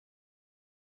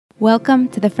Welcome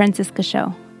to The Francisca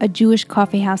Show, a Jewish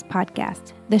coffee house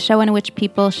podcast, the show in which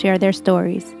people share their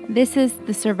stories. This is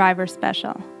the Survivor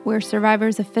Special, where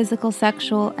survivors of physical,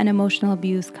 sexual, and emotional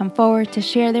abuse come forward to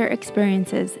share their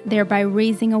experiences, thereby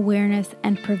raising awareness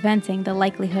and preventing the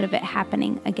likelihood of it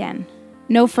happening again.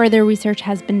 No further research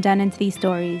has been done into these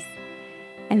stories,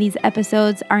 and these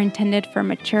episodes are intended for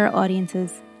mature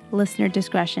audiences. Listener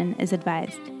discretion is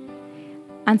advised.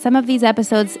 On some of these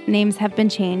episodes, names have been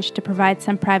changed to provide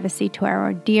some privacy to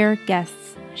our dear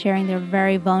guests sharing their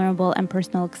very vulnerable and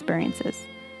personal experiences.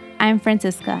 I'm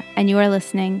Francisca, and you are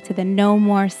listening to the No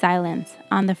More Silence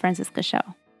on The Francisca Show.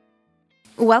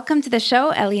 Welcome to the show,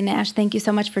 Ellie Nash. Thank you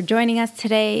so much for joining us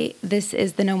today. This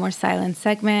is the No More Silence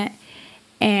segment,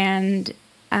 and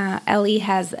Ellie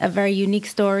has a very unique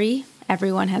story.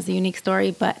 Everyone has a unique story,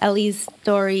 but Ellie's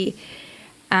story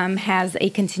has a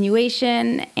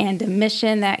continuation and a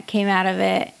mission that came out of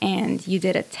it, and you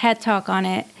did a TED Talk on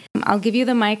it. I'll give you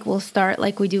the mic. We'll start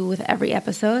like we do with every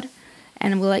episode,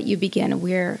 and we'll let you begin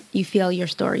where you feel your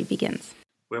story begins.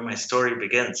 Where my story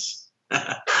begins. There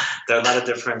are a lot of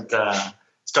different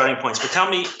starting points, but tell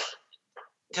me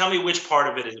which part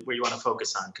of it is where you want to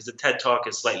focus on, because the TED Talk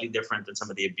is slightly different than some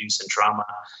of the abuse and trauma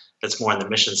that's more on the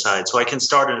mission side. So I can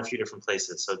start in a few different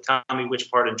places. So tell me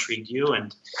which part intrigued you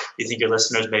and you think your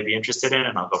listeners may be interested in,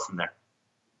 and I'll go from there.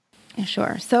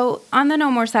 Sure. So on the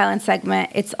No More Silence segment,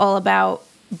 it's all about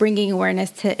bringing awareness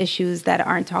to issues that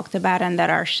aren't talked about and that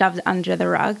are shoved under the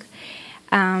rug.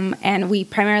 And we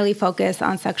primarily focus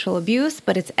on sexual abuse,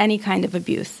 but it's any kind of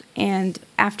abuse. And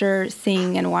after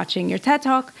seeing and watching your TED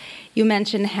Talk, you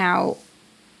mentioned how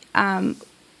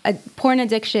a porn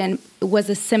addiction was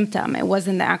a symptom. It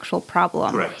wasn't the actual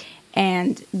problem. Correct.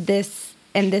 And this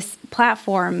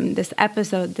platform, this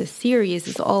episode, this series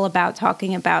is all about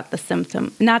talking about the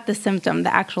symptom, not the symptom,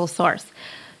 the actual source.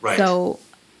 Right. So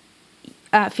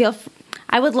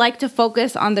I would like to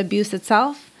focus on the abuse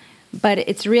itself, but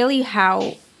it's really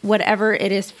how whatever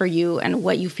it is for you and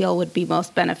what you feel would be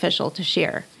most beneficial to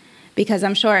share. Because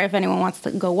I'm sure if anyone wants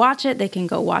to go watch it, they can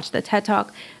go watch the TED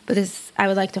Talk. But I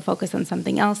would like to focus on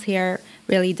something else here,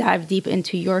 really dive deep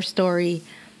into your story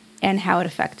and how it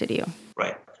affected you.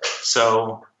 Right.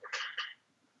 So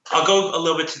I'll go a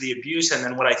little bit to the abuse and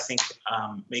then what I think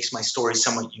makes my story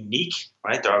somewhat unique,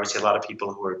 right? There are obviously a lot of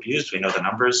people who are abused. We know the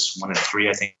numbers, 1 in 3,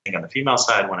 I think, on the female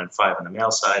side, 1 in 5 on the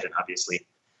male side. And obviously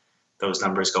those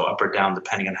numbers go up or down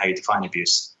depending on how you define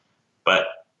abuse. But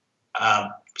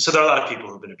so there are a lot of people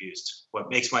who've been abused. What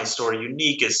makes my story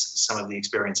unique is some of the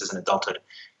experiences in adulthood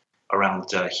around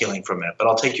healing from it. But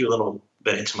I'll take you a little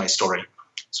bit into my story.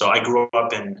 So I grew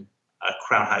up in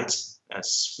Crown Heights, a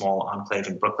small enclave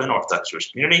in Brooklyn, Orthodox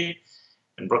Jewish community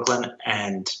in Brooklyn.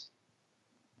 And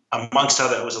amongst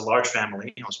other, it was a large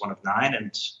family. I was one of 9,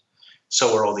 and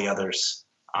so were all the others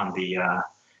on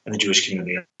in the Jewish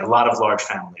community. A lot of large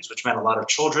families, which meant a lot of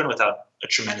children without a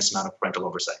tremendous amount of parental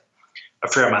oversight. A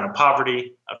fair amount of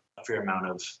poverty, a fair amount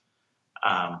of,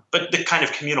 but the kind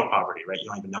of communal poverty, right? You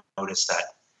don't even notice that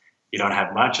you don't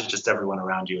have much. It's just everyone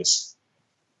around you is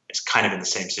kind of in the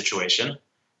same situation.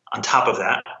 On top of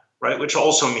that, right, which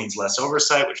also means less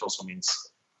oversight, which also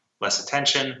means less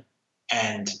attention.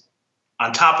 And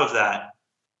on top of that,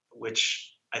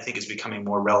 which I think is becoming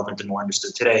more relevant and more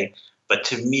understood today, but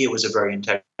to me it was a very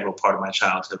integral part of my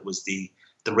childhood, was the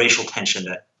racial tension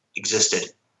that existed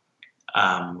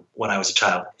when I was a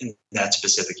child in that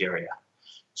specific area.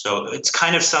 So it's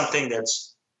kind of something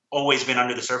that's always been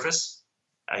under the surface.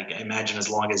 I imagine as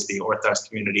long as the Orthodox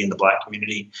community and the Black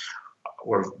community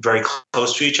were very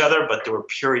close to each other, but there were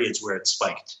periods where it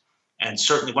spiked. And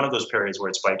certainly one of those periods where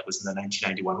it spiked was in the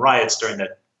 1991 riots.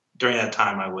 During that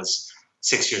time, I was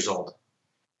 6 years old.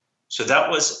 So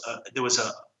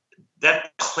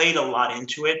that played a lot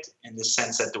into it, in the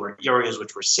sense that there were areas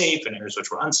which were safe and areas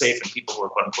which were unsafe, and people who were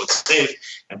quote unquote safe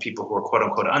and people who were quote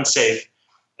unquote unsafe.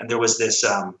 And there was this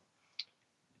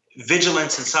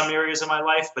vigilance in some areas of my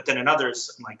life, but then in others,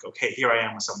 I'm like, okay, here I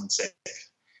am with someone safe.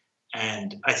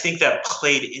 And I think that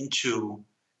played into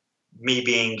me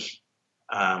being,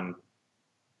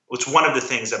 it's one of the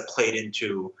things that played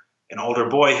into an older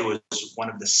boy who was one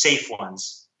of the safe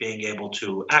ones being able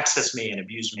to access me and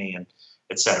abuse me and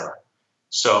et cetera.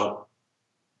 So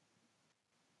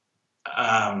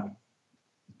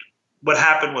what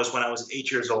happened was, when I was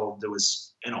 8 years old, there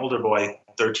was an older boy,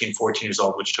 13, 14 years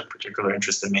old, which took particular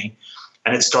interest in me.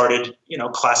 And it started,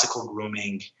 classical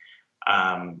grooming,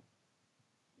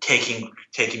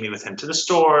 taking me with him to the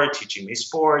store, teaching me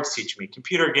sports, teaching me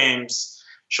computer games,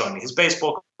 showing me his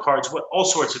baseball cards, all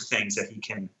sorts of things that he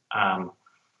can,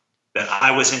 that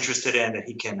I was interested in, that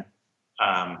he can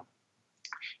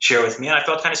share with me. And I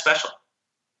felt kind of special.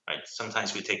 right?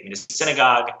 Sometimes we'd take me to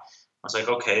synagogue. I was like,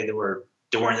 okay, there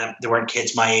weren't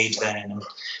kids my age then.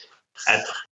 At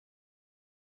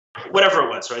whatever it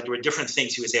was, right? There were different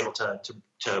things he was able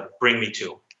to bring me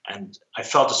to. And I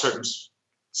felt a certain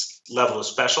level of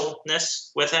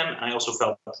specialness with him. And I also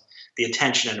felt the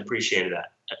attention and appreciated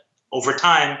that. Over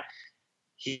time,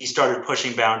 he started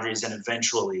pushing boundaries and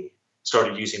eventually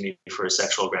started using me for his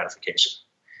sexual gratification.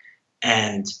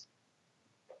 And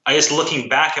I guess looking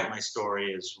back at my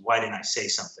story is, why didn't I say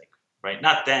something, right?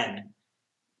 Not then,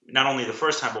 not only the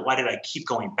first time, but why did I keep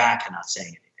going back and not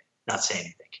saying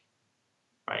anything,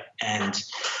 right? And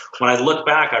when I look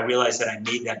back, I realized that I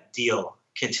made that deal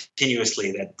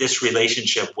continuously, that this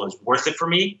relationship was worth it for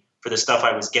me, for the stuff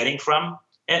I was getting from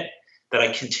it, that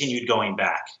I continued going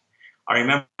back. I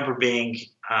remember being,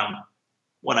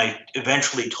 when I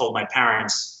eventually told my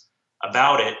parents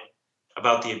about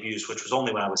the abuse, which was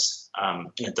only when I was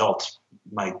an adult,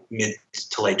 my mid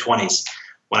to late 20s,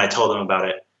 when I told them about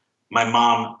it, my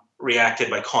mom reacted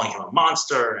by calling him a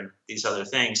monster and these other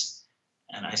things.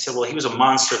 And I said, well, he was a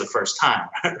monster the first time,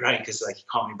 right? Because he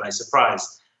caught me by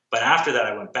surprise. But after that,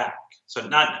 I went back. So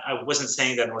I wasn't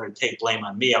saying that in order to take blame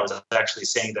on me. I was actually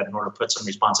saying that in order to put some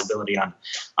responsibility on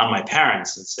my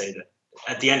parents and say that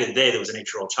at the end of the day, there was an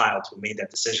 8-year-old child who made that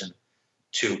decision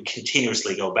to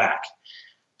continuously go back.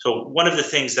 So one of the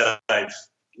things that I've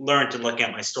learned in looking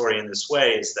at my story in this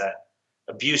way is that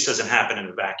abuse doesn't happen in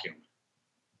a vacuum.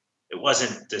 It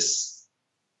wasn't this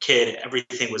kid,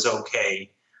 everything was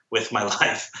okay with my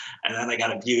life, and then I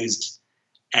got abused,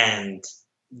 and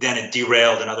then it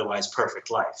derailed an otherwise perfect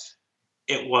life.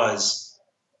 It was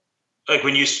like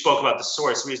when you spoke about the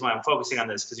source, the reason why I'm focusing on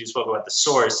this, because you spoke about the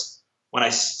source. When I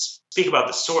speak about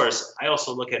the source, I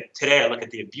look at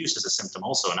the abuse as a symptom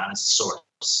also, not as a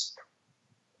source.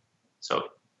 So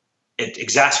it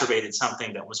exacerbated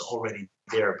something that was already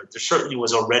there, but there certainly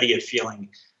was already a feeling.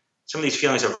 Some of these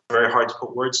feelings are very hard to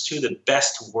put words to. The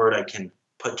best word I can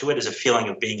put to it is a feeling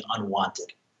of being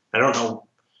unwanted. I don't know,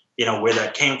 where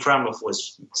that came from, if it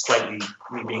was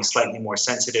me being slightly more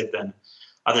sensitive than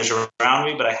others around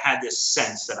me, but I had this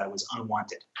sense that I was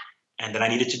unwanted and that I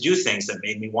needed to do things that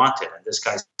made me wanted. And this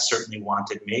guy certainly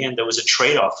wanted me, and there was a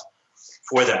trade-off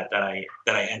for that I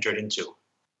entered into.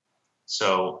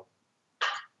 So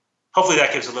hopefully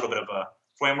that gives a little bit of a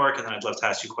framework, and then I'd love to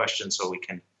ask you questions so we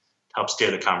can help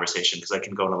steer the conversation, because I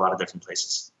can go in a lot of different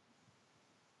places.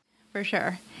 For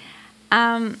sure.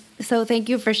 So thank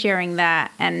you for sharing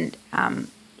that. And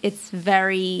it's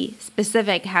very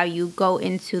specific how you go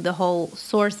into the whole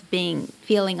source being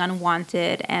feeling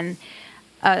unwanted. And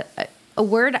a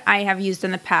word I have used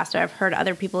in the past, or I've heard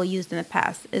other people used in the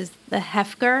past, is the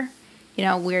hefker,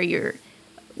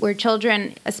 where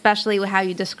children, especially how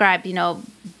you described,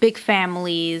 big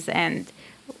families and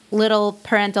little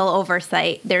parental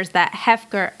oversight, there's that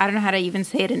hefker. I don't know how to even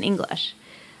say it in English.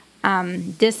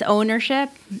 Disownership,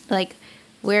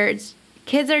 where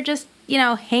kids are just,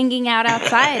 hanging out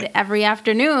outside every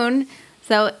afternoon.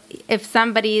 So if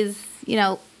somebody's,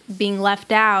 being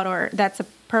left out, or that's a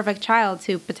perfect child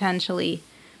to potentially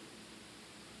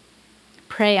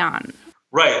prey on.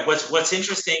 Right. What's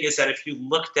interesting is that if you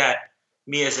looked at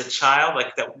me as a child,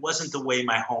 that wasn't the way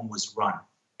my home was run.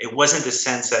 It wasn't the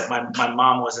sense that my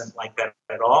mom wasn't like that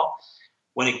at all.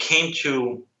 When it came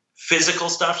to physical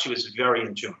stuff, she was very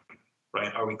in tune,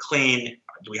 right? Are we clean?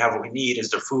 Do we have what we need? Is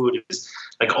there food?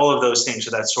 All of those things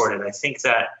are that sorted. I think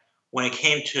that when it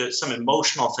came to some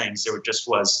emotional things, there just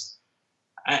was,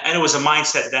 and it was a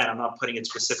mindset then. I'm not putting it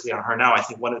specifically on her now. I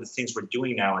think one of the things we're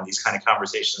doing now in these kind of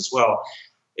conversations as well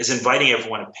is inviting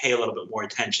everyone to pay a little bit more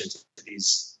attention to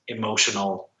these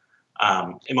emotional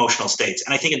states.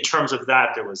 And I think in terms of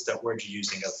that, there was that word you're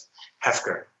using of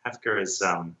hefker. Hefker is,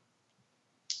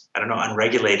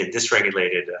 unregulated,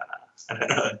 dysregulated. I don't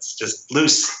know. It's just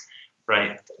loose,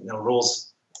 right? No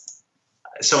rules.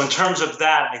 So in terms of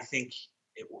that, I think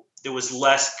there was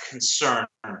less concern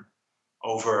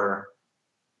over,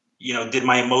 did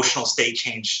my emotional state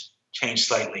change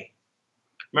slightly?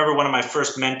 Remember one of my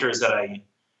first mentors that I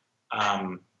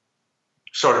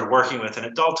started working with in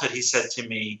adulthood, he said to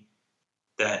me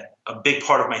that a big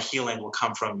part of my healing will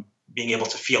come from being able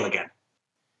to feel again.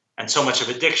 And so much of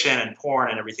addiction and porn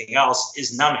and everything else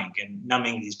is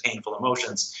numbing these painful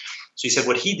emotions. So he said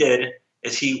what he did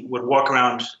is he would walk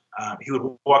around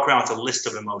with a list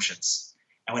of emotions.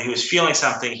 And when he was feeling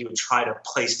something, he would try to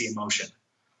place the emotion.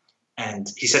 And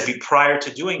he said prior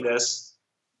to doing this,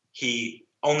 he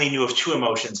only knew of 2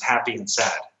 emotions, happy and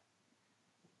sad.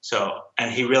 So,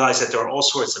 and he realized that there are all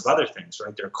sorts of other things,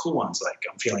 right? There are cool ones like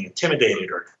I'm feeling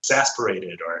intimidated or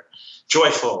exasperated or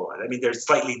joyful. I mean, there's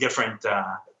slightly different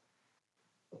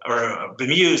or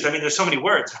bemused. I mean, there's so many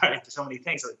words, right? There's so many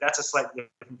things. Like, that's a slightly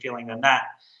different feeling than that.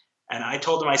 And I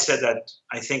told him, I said that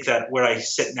I think that where I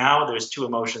sit now, there's two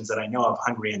emotions that I know of: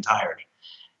 hungry and tired.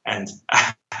 And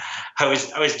I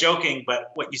was joking,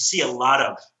 but what you see a lot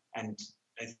of, and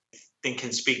I think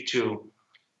can speak to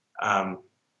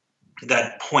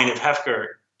that point of Hefker,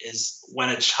 is when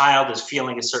a child is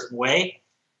feeling a certain way,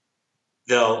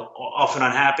 they'll often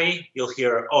unhappy. You'll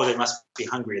hear, "Oh, they must be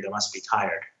hungry. They must be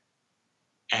tired,"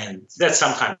 and that's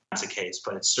sometimes the case,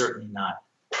 but it's certainly not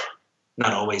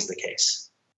always the case.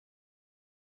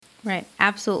 Right,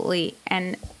 absolutely.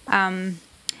 And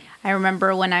I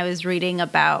remember when I was reading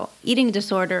about eating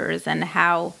disorders and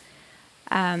how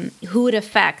who it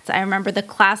affects. I remember the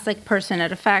classic person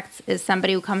it affects is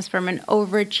somebody who comes from an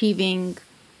overachieving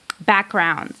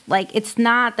background. Like, it's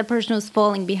not the person who's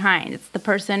falling behind. It's the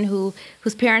person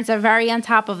whose parents are very on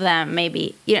top of them,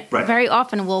 maybe. Right. Very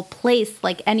often will place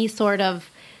like any sort of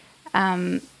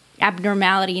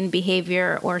abnormality in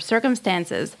behavior or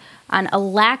circumstances on a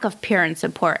lack of parent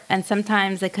support. And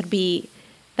sometimes it could be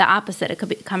the opposite. It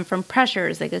could come from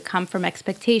pressures. It could come from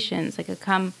expectations. It could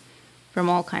come from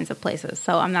all kinds of places.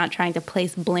 So I'm not trying to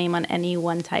place blame on any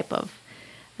one type of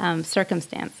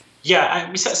circumstance.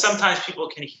 Yeah, sometimes people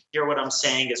can hear what I'm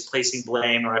saying as placing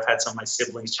blame, or I've had some of my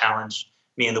siblings challenge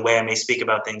me in the way I may speak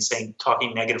about things,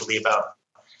 talking negatively about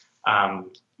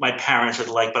my parents or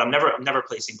the like. But I'm never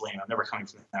placing blame. I'm never coming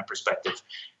from that perspective.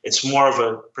 It's more of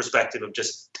a perspective of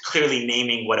just clearly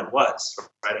naming what it was.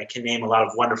 Right? I can name a lot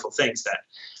of wonderful things that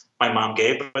my mom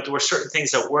gave, but there were certain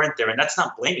things that weren't there, and that's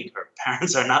not blaming her.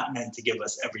 Parents are not meant to give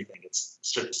us everything. It's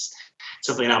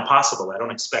simply not possible. I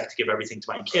don't expect to give everything to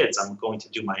my kids. I'm going to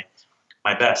do my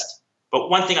best.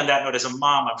 But one thing on that note, as a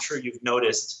mom, I'm sure you've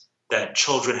noticed that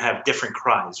children have different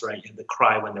cries, right? And the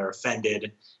cry when they're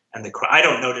offended, and the cry.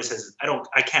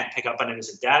 I can't pick up on it as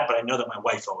a dad, but I know that my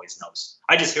wife always knows.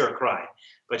 I just hear her cry,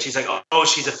 but she's like, oh,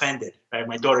 she's offended. Right?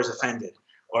 My daughter's offended.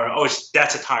 Or, oh,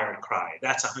 that's a tired cry.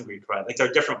 That's a hungry cry. Like, there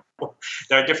are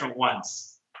different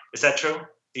ones. Is that true?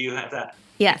 Do you have that?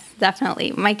 Yes,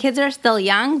 definitely. My kids are still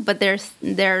young, but their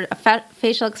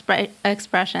facial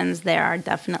expressions, there are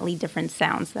definitely different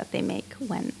sounds that they make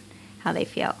when how they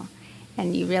feel.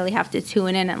 And you really have to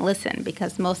tune in and listen,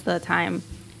 because most of the time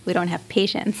we don't have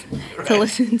patience to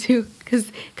listen to,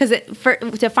 because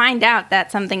to find out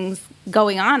that something's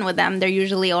going on with them, they're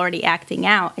usually already acting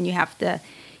out, and you have to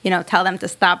tell them to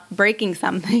stop breaking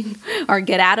something or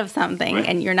get out of something, right.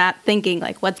 And you're not thinking,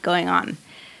 like, what's going on.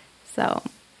 So,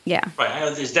 yeah. Right. I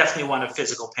know there's definitely one of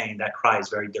physical pain. That cry is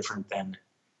very different than,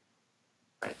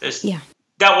 right?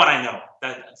 That one I know.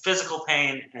 That physical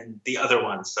pain and the other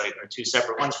ones are two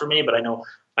separate ones for me, but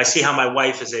I see how my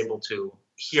wife is able to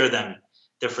hear them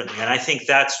differently. And I think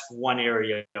that's one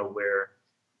area where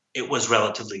it was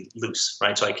relatively loose,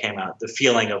 right? So I came out. The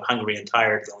feeling of hungry and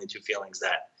tired, the only two feelings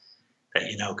that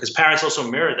because parents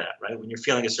also mirror that, right? When you're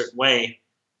feeling a certain way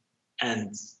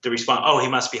and the response, oh, he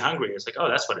must be hungry. It's like, oh,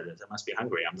 that's what it is. I must be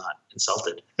hungry. I'm not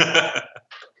insulted.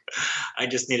 I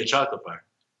just need a chocolate bar.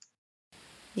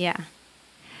 Yeah.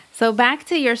 So back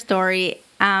to your story.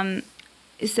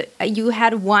 So you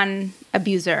had one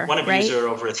abuser, One abuser,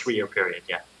 right? Over a 3-year period,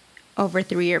 yeah. Over a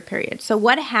 3-year period. So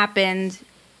what happened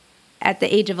at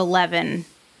the age of 11,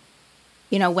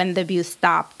 when the abuse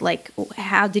stopped? Like,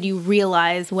 how did you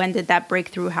realize? When did that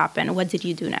breakthrough happen? What did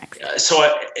you do next?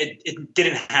 It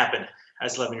didn't happen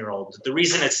as 11-year-old. The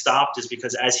reason it stopped is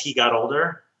because as he got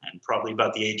older, and probably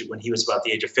when he was about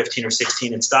the age of 15 or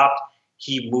 16, it stopped.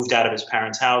 He moved out of his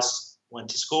parents' house, went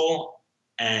to school,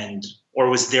 or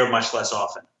was there much less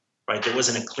often, right? There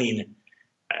wasn't a clean,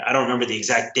 I don't remember the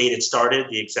exact date it started,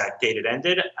 the exact date it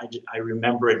ended. I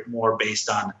remember it more based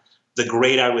on the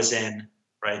grade I was in,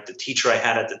 right? The teacher I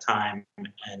had at the time,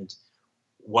 and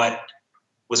what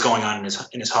was going on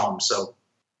in his home. So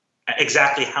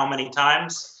exactly how many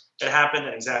times it happened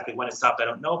and exactly when it stopped, I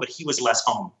don't know, but he was less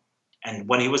home. And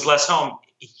when he was less home,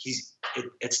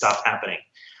 it stopped happening.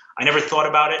 I never thought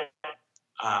about it.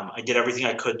 I did everything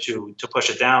I could to push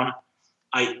it down.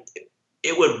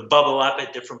 It would bubble up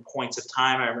at different points of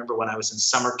time. I remember when I was in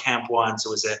summer camp once, it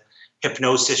was a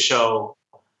hypnosis show.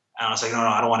 And I was like, no,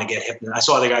 I don't want to get hypnotized. I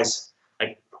saw other guys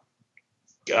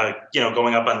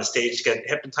going up on the stage to get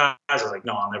hypnotized. I was like,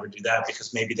 no, I'll never do that,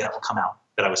 because maybe that will come out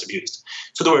that I was abused.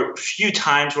 So there were a few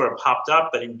times where it popped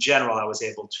up, but in general, I was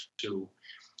able to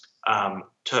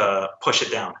push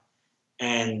it down.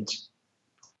 And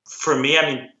for me,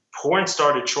 porn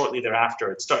started shortly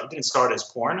thereafter. It didn't start as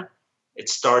porn. It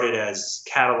started as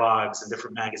catalogs and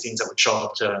different magazines that would show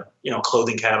up to,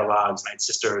 clothing catalogs, Night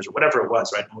Sisters, or whatever it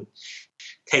was, right? I would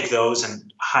take those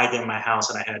and hide them in my house,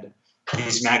 and I had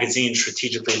these magazines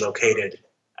strategically located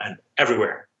and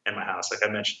everywhere in my house. Like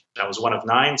I mentioned, I was one of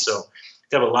 9, so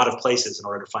they have a lot of places in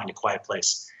order to find a quiet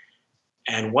place.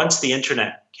 And once the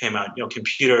internet came out,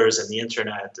 computers and the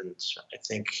internet, and I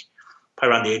think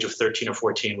probably around the age of 13 or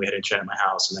 14, we had internet in my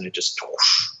house, and then it just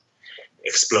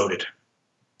exploded.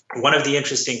 One of the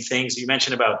interesting things you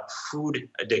mentioned about food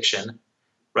addiction,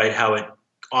 right? How it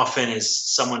often is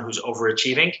someone who's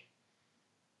overachieving.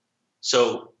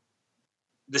 So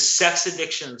the sex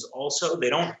addictions also, they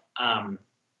don't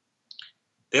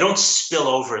spill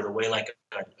over the way like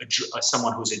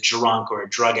someone who's a drunk or a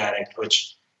drug addict,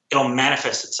 which it'll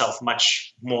manifest itself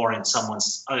much more in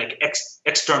someone's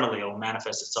externally. It'll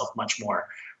manifest itself much more,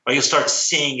 right? You'll start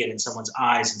seeing it in someone's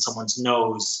eyes and someone's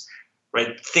nose,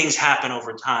 right? Things happen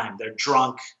over time. They're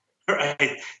drunk,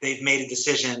 right? They've made a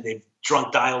decision. They've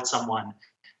drunk dialed someone,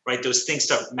 right? Those things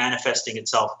start manifesting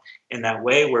itself in that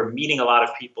way. We're meeting a lot of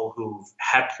people who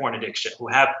have porn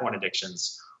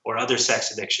addictions or other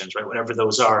sex addictions, right? Whatever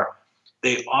those are,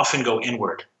 they often go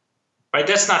inward, right?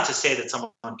 That's not to say that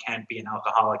someone can't be an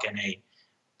alcoholic and a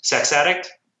sex addict.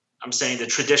 I'm saying the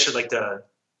tradition, like the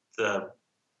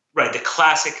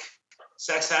classic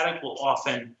sex addict will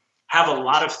often have a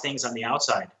lot of things on the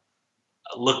outside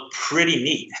look pretty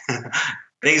neat.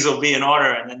 Things will be in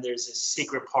order, and then there's this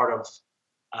secret part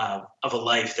of a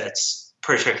life that's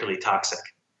particularly toxic.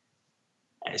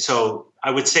 And so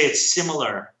I would say it's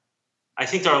similar. I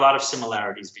think there are a lot of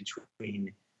similarities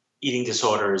between eating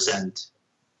disorders and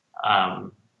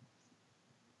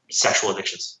sexual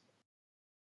addictions.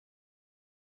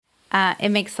 It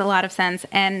makes a lot of sense.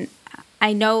 And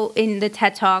I know in the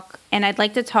TED Talk, and I'd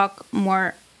like to talk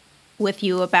more with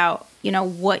you about,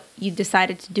 what you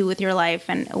decided to do with your life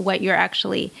and what you're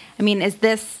actually, is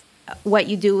this what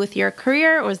you do with your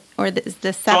career or is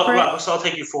this separate? So I'll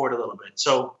take you forward a little bit.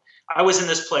 So I was in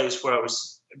this place where I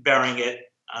was burying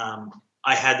it.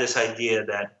 I had this idea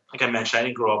that, like I mentioned, I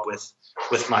didn't grow up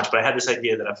with much, but I had this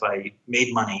idea that if I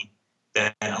made money,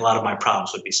 then a lot of my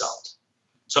problems would be solved.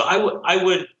 So I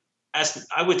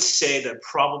would say that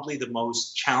probably the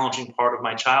most challenging part of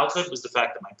my childhood was the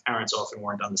fact that my parents often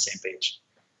weren't on the same page.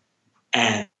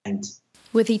 And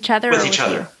with each other? With each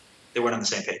other. They weren't on the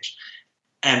same page.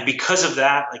 And because of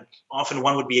that, like often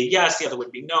one would be a yes, the other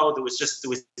would be no. There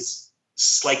was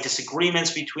slight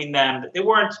disagreements between them.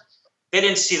 They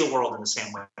didn't see the world in the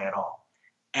same way at all.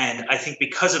 And I think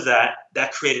because of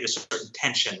that created a certain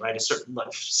tension, right? A certain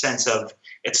sense of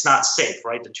it's not safe,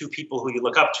 right? The two people who you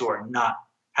look up to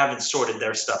haven't sorted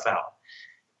their stuff out.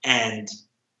 And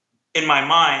in my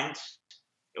mind,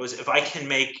 it was if I can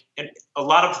make a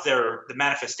lot of the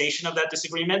manifestation of that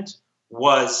disagreement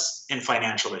was in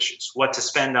financial issues. What to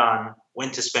spend on,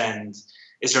 when to spend,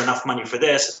 is there enough money for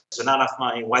this? Is there not enough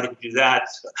money? Why did you do that?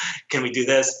 Can we do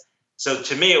this? So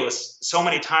to me, it was so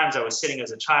many times I was sitting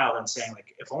as a child and saying,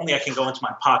 like, if only I can go into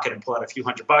my pocket and pull out a few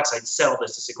 $100, I'd settle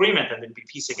this disagreement and there'd be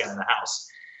peace again in the house.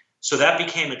 So that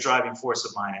became a driving force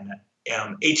of mine.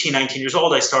 And 18, 19 years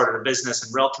old, I started a business,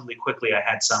 and relatively quickly I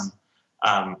had some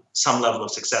level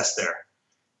of success there.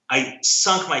 I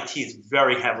sunk my teeth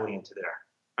very heavily into there.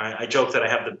 I joke that I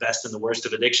have the best and the worst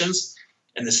of addictions,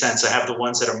 in the sense I have the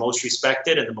ones that are most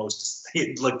respected and the most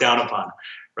looked down upon.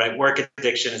 Right? Work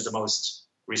addiction is the most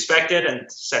respected,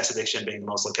 and sex addiction being the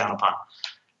most looked down upon.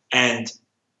 And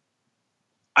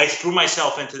I threw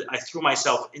myself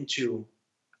into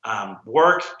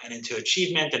work and into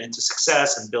achievement and into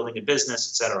success and building a business,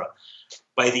 etc.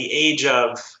 By the age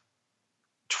of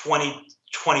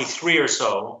 23 or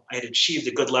so, I had achieved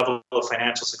a good level of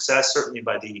financial success, certainly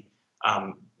by the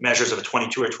measures of a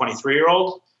 22 or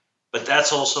 23-year-old. But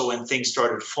that's also when things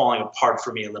started falling apart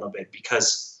for me a little bit,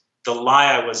 because the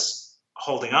lie I was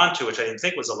holding on to, which I didn't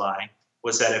think was a lie,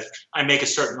 was that if I make a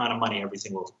certain amount of money,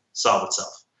 everything will solve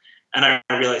itself. And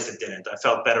I realized it didn't. I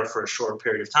felt better for a short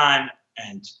period of time,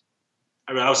 and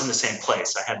I was in the same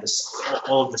place. I had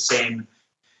all of the same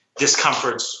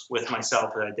discomforts with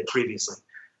myself that I did previously.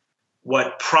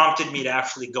 What prompted me to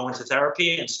actually go into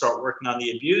therapy and start working on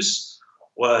the abuse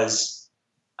was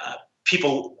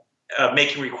people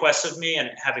making requests of me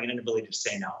and having an inability to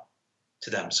say no to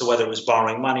them. So whether it was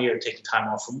borrowing money or taking time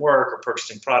off from work or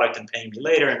purchasing product and paying me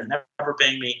later and then never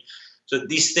paying me. So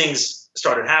these things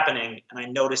started happening, and I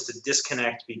noticed a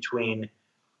disconnect between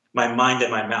my mind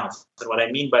and my mouth. And what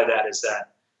I mean by that is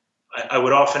that I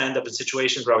would often end up in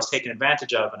situations where I was taken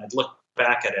advantage of, and I'd look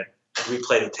back at it, I'd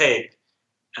replay the tape,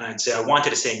 and I'd say, I wanted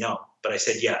to say no, but I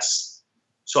said yes.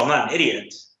 So I'm not an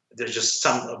idiot. There's just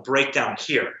a breakdown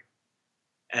here.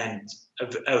 And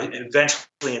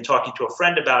eventually, in talking to a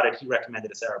friend about it, he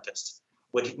recommended a therapist.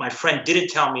 What my friend didn't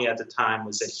tell me at the time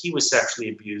was that he was sexually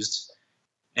abused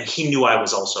And he knew I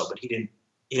was also, but he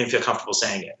didn't feel comfortable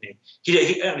saying it.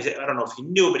 I don't know if he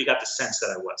knew, but he got the sense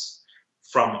that I was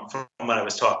from what I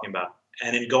was talking about.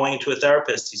 And in going into a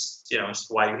therapist, he's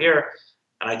why you're here.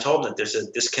 And I told him that there's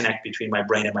a disconnect between my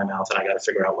brain and my mouth, and I got to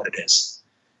figure out what it is.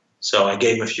 So I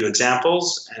gave him a few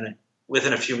examples, and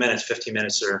within a few minutes, 15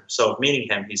 minutes or so of meeting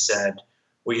him, he said,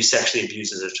 "Were you sexually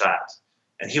abused as a child?"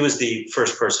 And he was the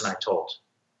first person I told.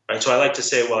 Right? So I like to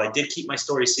say, well, I did keep my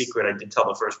story secret. I did tell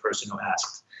the first person who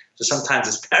asked. So sometimes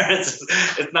as parents,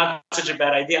 it's not such a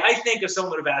bad idea. I think if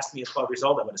someone would have asked me at 12 years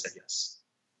old, I would have said yes.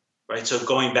 Right? So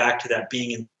going back to that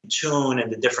being in tune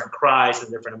and the different cries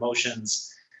and different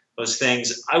emotions, those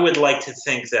things, I would like to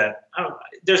think that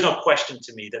there's no question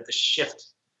to me that the shift,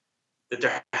 that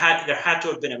there had to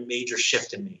have been a major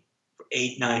shift in me for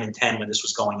 8, 9, and 10 when this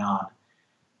was going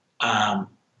on.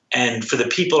 And for the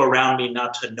people around me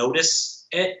not to notice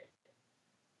it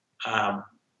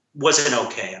wasn't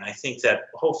okay. And I think that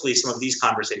hopefully some of these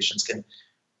conversations can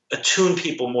attune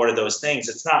people more to those things.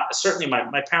 It's not, certainly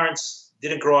my parents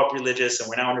didn't grow up religious, and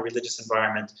we're now in a religious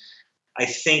environment. I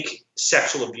think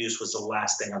sexual abuse was the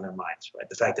last thing on their minds, right?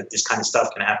 The fact that this kind of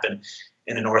stuff can happen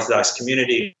in an Orthodox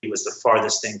community was the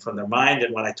farthest thing from their mind.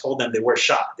 And when I told them, they were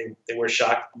shocked. They were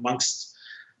shocked amongst,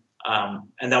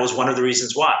 and that was one of the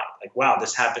reasons why. Like, wow,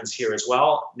 this happens here as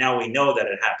well. Now we know that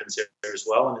it happens here as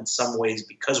well. And in some ways,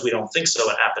 because we don't think so,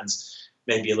 it happens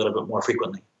maybe a little bit more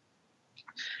frequently.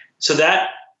 So that,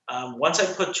 once I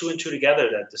put 2 and 2 together,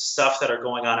 that the stuff that are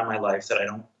going on in my life that I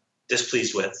don't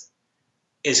displeased with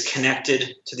is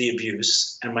connected to the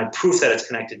abuse, and my proof that it's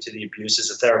connected to the abuse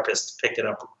is a therapist picked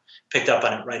up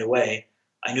on it right away.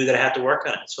 I knew that I had to work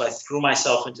on it. So I threw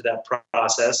myself into that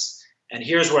process. And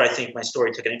here's where I think my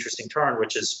story took an interesting turn,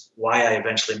 which is why I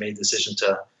eventually made the decision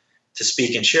to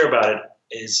speak and share about it,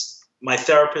 is my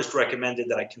therapist recommended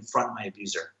that I confront my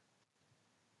abuser.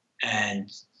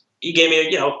 And he gave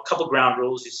me a couple ground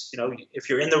rules. He's, if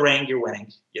you're in the ring, you're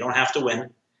winning. You don't have to win,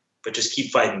 but just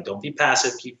keep fighting. Don't be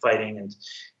passive, keep fighting. And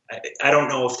I don't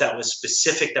know if that was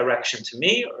specific direction to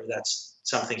me or that's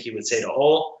something he would say to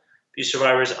all abuse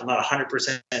survivors. I'm not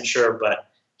 100% sure, but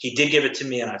he did give it to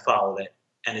me and I followed it.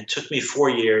 And it took me 4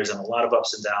 years and a lot of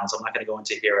ups and downs. I'm not going to go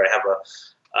into here. I have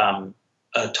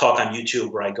a talk on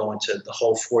YouTube where I go into the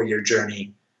whole 4-year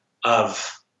journey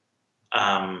of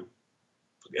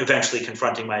eventually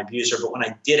confronting my abuser. But when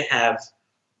I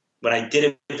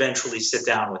did eventually sit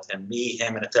down with him,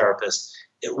 him, and a therapist,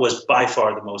 it was by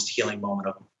far the most healing moment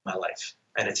of my life.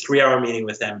 I had a 3-hour meeting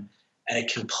with him, and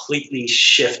it completely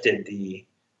shifted the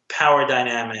power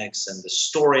dynamics and the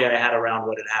story I had around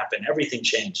what had happened. Everything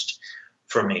changed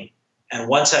for me. And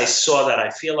once I saw that, I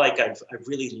feel like I've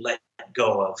really let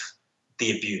go of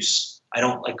the abuse. I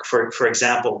don't like, for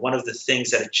example, one of the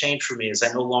things that had changed for me is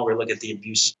I no longer look at the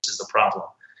abuse as the problem,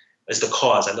 as the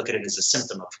cause. I look at it as a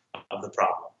symptom of the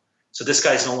problem. So this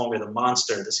guy's no longer the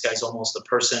monster. This guy's almost the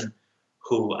person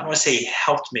who, I don't want to say he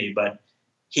helped me, but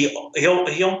he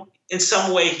in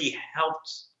some way he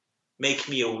helped make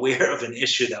me aware of an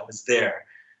issue that was there,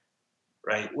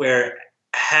 right? Where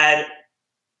had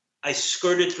I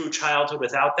skirted through childhood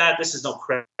without that, this is no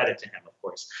credit to him, of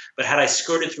course, but had I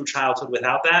skirted through childhood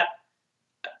without that,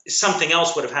 something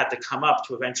else would have had to come up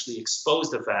to eventually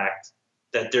expose the fact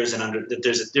that there's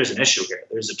an issue here.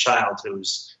 There's a child who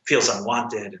feels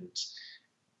unwanted, and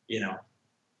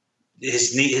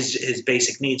his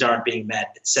basic needs aren't being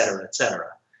met, et cetera, et cetera.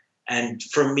 And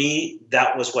for me,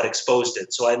 that was what exposed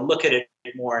it. So I look at it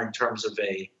more in terms of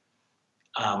a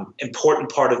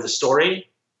important part of the story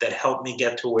that helped me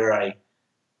get to where I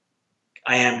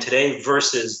am today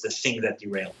versus the thing that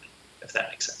derailed me, if that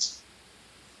makes sense.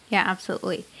 Yeah,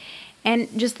 absolutely. And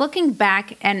just looking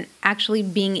back and actually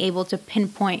being able to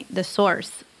pinpoint the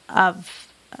source of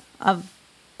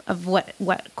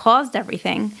what caused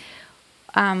everything,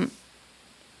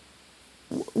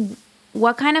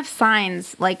 what kind of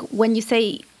signs, like when you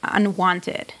say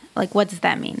unwanted, like what does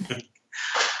that mean?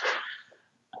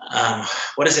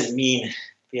 What does it mean to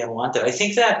be unwanted? I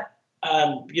think that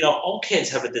all kids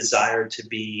have a desire to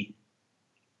be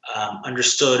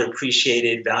understood,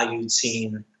 appreciated, valued,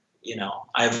 seen.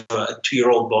 I have a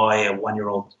 2-year-old boy, a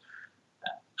 1-year-old,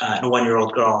 and a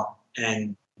 1-year-old girl.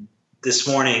 And this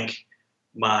morning,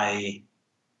 my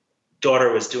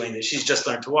daughter was doing this. She's just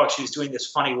learned to walk. She was doing this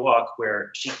funny walk where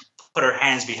she put her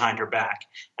hands behind her back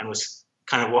and was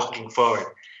kind of walking forward.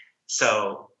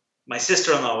 So my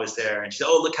sister-in-law was there, and she said,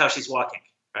 "Oh, look how she's walking,"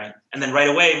 right? And then right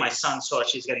away, my son saw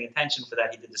she's getting attention for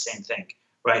that. He did the same thing,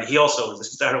 right? He also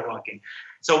started walking.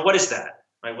 So what is that,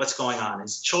 right? What's going on?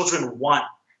 Is children want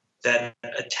that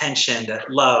attention,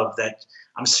 that love, that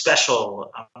I'm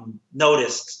special, I'm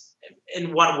noticed.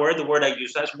 in one word, the word I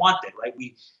use is wanted, right?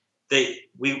 We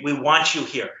want you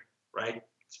here, right?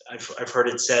 I've heard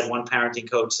it said, one parenting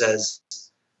coach says,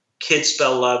 kids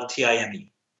spell love Time,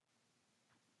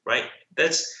 right?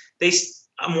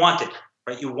 I'm wanted,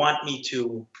 right? You want me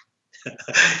to,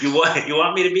 you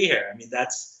want me to be here. I mean,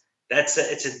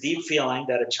 it's a deep feeling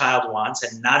that a child wants,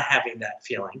 and not having that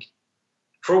feeling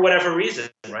for whatever reason,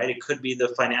 right? It could be the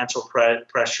financial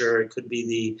pressure. It could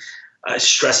be the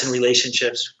stress in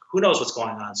relationships. Who knows what's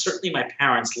going on? Certainly my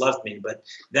parents loved me, but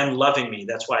them loving me,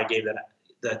 that's why I gave that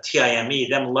the Time.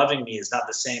 Them loving me is not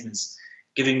the same as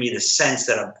giving me the sense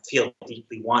that I feel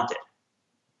deeply wanted.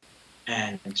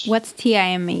 And what's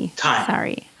Time? Time.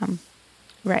 Sorry.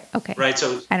 Right. Okay. Right.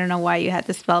 So I don't know why you had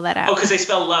to spell that out. Oh, because they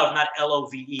spell love, not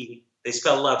Love. They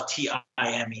spell love Time.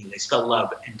 They spell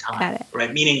love and time. Got it.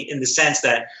 Right. Meaning in the sense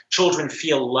that children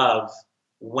feel love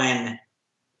when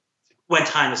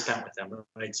time is spent with them.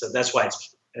 Right. So that's why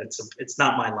it's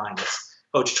not my line.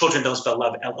 It's children don't spell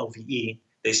love Love.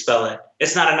 They spell it.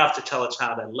 It's not enough to tell a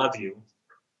child I love you.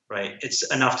 Right. It's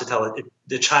enough to tell it.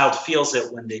 The child feels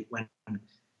it when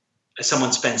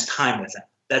someone spends time with them.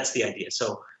 That's the idea.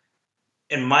 So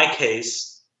in my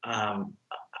case,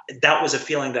 that was a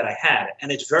feeling that I had.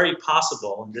 And it's very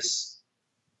possible, and this,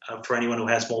 for anyone who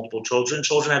has multiple children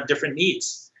have different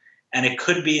needs. And it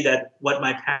could be that what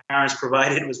my parents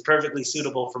provided was perfectly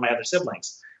suitable for my other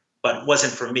siblings, but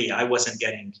wasn't for me. I wasn't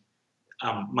getting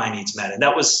my needs met. And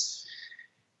it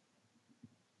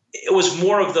was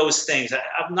more of those things.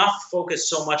 I'm not focused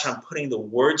so much on putting the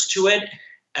words to it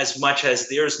as much as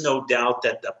there's no doubt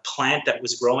that the plant that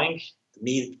was growing,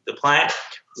 the plant,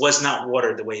 was not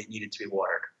watered the way it needed to be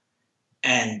watered.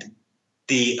 And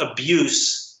the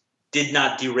abuse did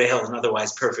not derail an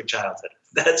otherwise perfect childhood.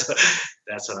 That's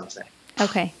what I'm saying.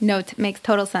 Okay. No, it makes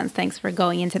total sense. Thanks for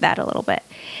going into that a little bit.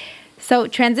 So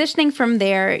transitioning from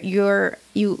there, you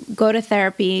go to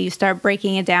therapy, you start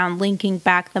breaking it down, linking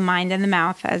back the mind and the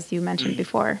mouth, as you mentioned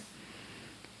before.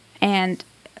 And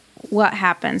what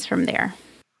happens from there?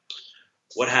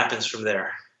 What happens from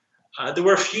there? There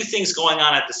were a few things going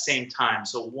on at the same time.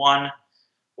 So one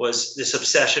was this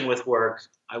obsession with work.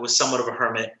 I was somewhat of a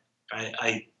hermit,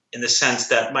 I in the sense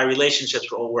that my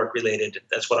relationships were all work related.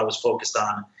 That's what I was focused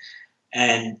on.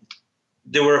 And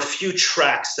there were a few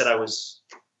tracks that I was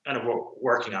kind of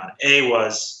working on. A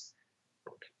was,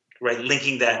 right,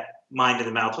 linking that mind to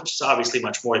the mouth, which is obviously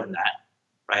much more than that,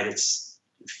 right? It's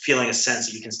feeling a sense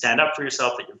that you can stand up for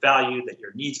yourself, that you're valued, that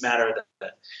your needs matter,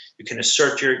 that you can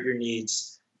assert your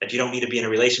needs, that you don't need to be in a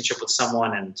relationship with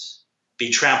someone and be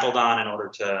trampled on in order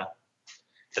to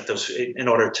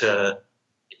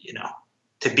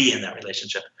be in that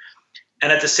relationship.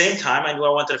 And at the same time, I knew I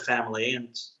wanted a family,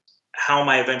 and how am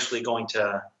I eventually going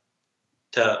to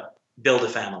build a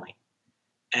family?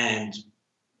 And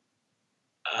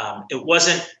it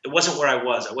wasn't where I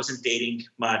was. I wasn't dating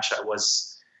much.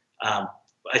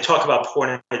 I talk about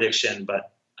porn addiction,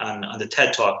 but on the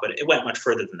TED Talk, but it went much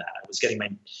further than that. I was getting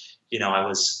I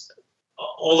was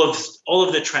all of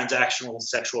the transactional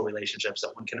sexual relationships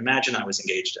that one can imagine I was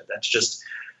engaged in. That's just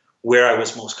where I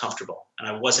was most comfortable. And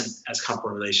I wasn't as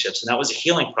comfortable in relationships. And that was a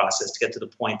healing process to get to the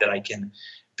point that I can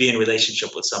be in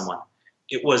relationship with someone.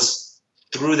 It was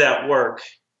through that work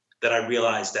that I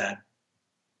realized that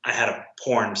I had a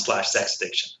porn/sex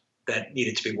addiction that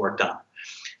needed to be worked on.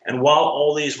 And while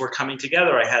all these were coming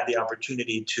together, I had the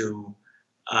opportunity to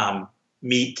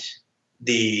meet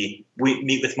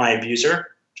with my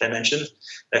abuser, which I mentioned,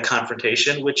 that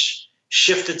confrontation, which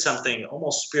shifted something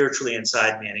almost spiritually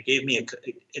inside me. And it gave me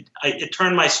it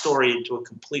turned my story into a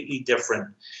completely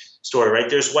different story, right?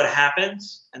 There's what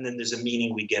happens, and then there's a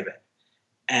meaning we give it.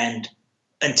 And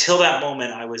until that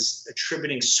moment, I was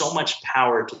attributing so much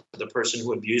power to the person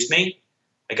who abused me.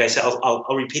 Like I said, I'll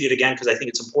repeat it again because I think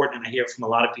it's important, and I hear from a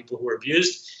lot of people who are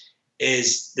abused,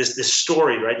 is this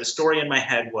story, right? The story in my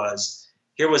head was,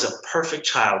 here was a perfect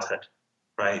childhood,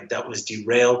 right, that was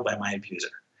derailed by my abuser.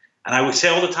 And I would say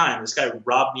all the time, this guy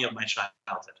robbed me of my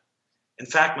childhood. In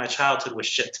fact, my childhood was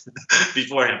shit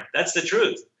before him. That's the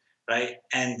truth, right?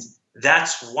 And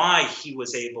that's why he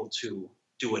was able to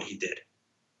do what he did.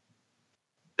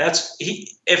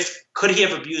 Could he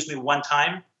have abused me one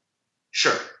time?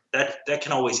 Sure, that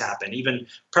can always happen. Even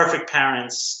perfect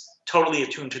parents, totally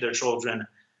attuned to their children,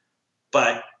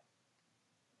 but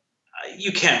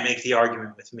you can't make the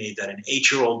argument with me that an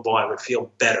 8-year-old boy would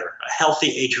feel better. A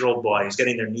healthy 8-year-old boy who's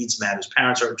getting their needs met, whose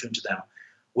parents are attuned to them,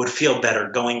 would feel better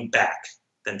going back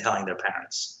than telling their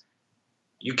parents.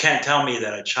 You can't tell me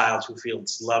that a child who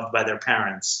feels loved by their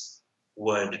parents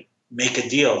would make a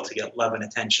deal to get love and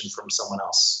attention from someone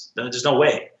else. There's no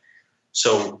way.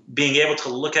 So being able to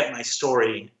look at my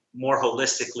story more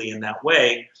holistically in that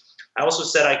way. I also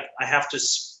said I have to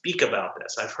speak about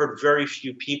this. I've heard very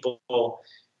few people.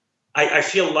 I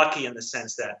feel lucky in the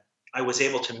sense that I was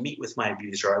able to meet with my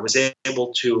abuser. I was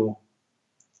able to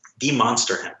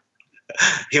demonster him.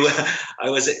 I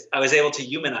was able to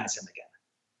humanize him again.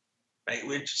 Right?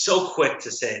 We're so quick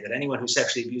to say that anyone who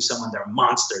sexually abused someone, they're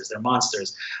monsters. They're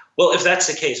monsters. Well, if that's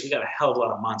the case, we got a hell of a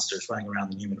lot of monsters running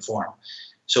around in human form.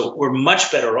 So we're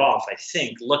much better off, I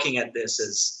think, looking at this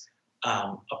as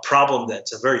a problem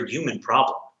that's a very human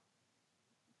problem.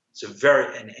 So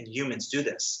and humans do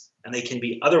this, and they can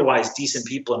be otherwise decent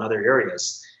people in other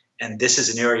areas, and this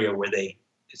is an area where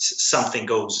something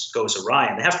goes awry,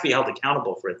 and they have to be held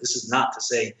accountable for it. This is not to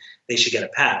say they should get a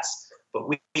pass, but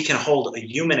we can hold a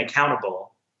human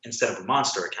accountable instead of a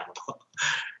monster accountable,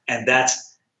 and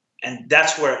that's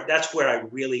where I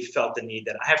really felt the need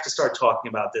that I have to start talking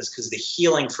about this, because the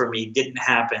healing for me didn't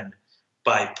happen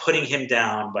by putting him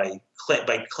down, by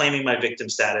claiming my victim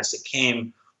status. It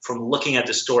came from looking at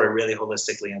the story really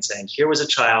holistically and saying, here was a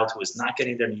child who was not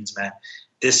getting their needs met.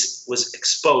 This was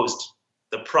exposed.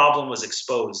 The problem was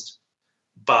exposed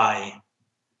by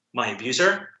my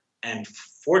abuser. And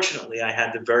fortunately, I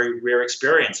had the very rare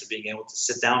experience of being able to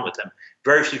sit down with him.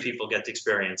 Very few people get to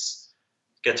experience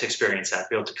that,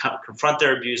 be able to confront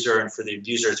their abuser and for the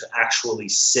abuser to actually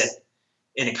sit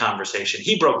in a conversation.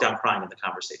 He broke down crying in the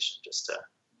conversation, just to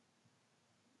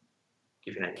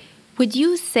give you an idea. Would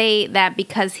you say that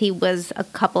because he was a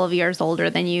couple of years older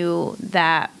than you,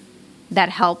 that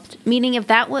helped? Meaning,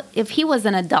 if he was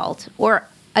an adult or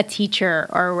a teacher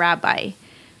or a rabbi,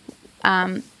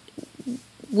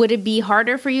 would it be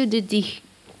harder for you to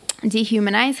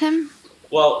dehumanize him?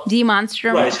 Well,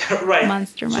 demonstrate, right.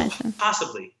 Monstermize him.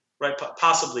 Possibly, right?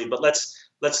 Possibly, but let's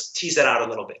tease that out a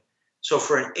little bit. So,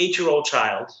 for an 8-year-old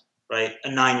child, right, a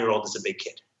 9-year-old is a big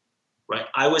kid, right?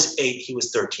 I was 8, he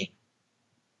was 13.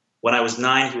 When I was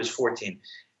 9, he was 14.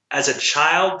 As a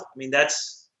child, I mean,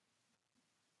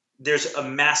 there's a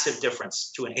massive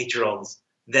difference to an 8-year-old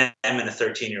than and a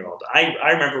 13-year-old.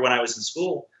 I remember when I was in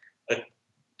school,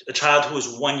 a child who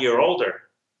was 1 year older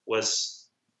was,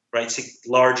 right,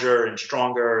 larger and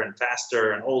stronger and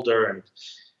faster and older and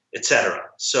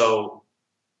etc. So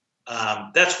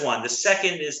that's one. The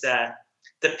second is that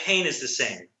the pain is the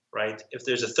same, right? If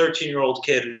there's a 13-year-old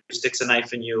kid who sticks a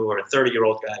knife in you or a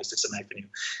 30-year-old guy who sticks a knife in you,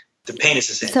 the pain is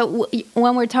the same. So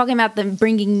when we're talking about them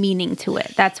bringing meaning to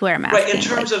it, that's where I'm asking. Right, in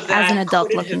terms of that, as an adult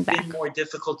could it looking have back, been more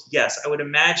difficult? Yes, I would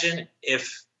imagine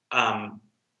if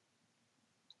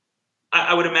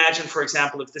I would imagine, for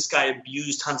example, if this guy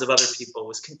abused tons of other people,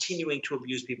 was continuing to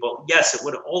abuse people, yes,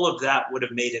 all of that would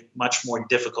have made it much more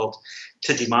difficult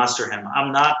to demonster him.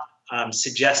 I'm not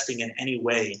suggesting in any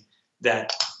way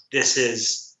that this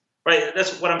is right.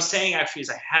 That's what I'm saying. Actually, is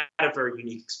I had a very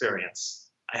unique experience.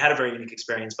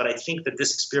 But I think that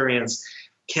this experience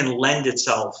can lend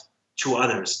itself to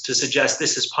others to suggest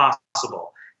this is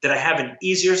possible. Did I have an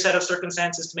easier set of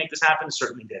circumstances to make this happen?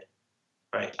 Certainly did.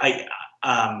 Right. I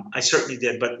certainly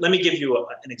did. But let me give you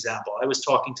an example. I was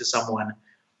talking to someone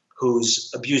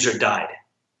whose abuser died.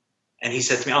 And he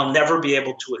said to me, I'll never be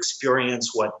able to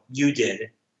experience what you did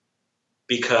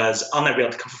because I'll never be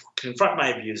able to confront my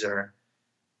abuser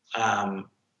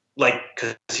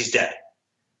because he's dead.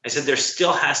 I said, there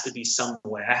still has to be some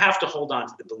way. I have to hold on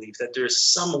to the belief that there's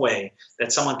some way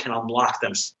that someone can unlock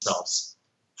themselves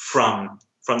from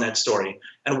that story.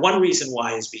 And one reason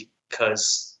why is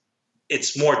because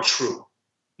it's more true.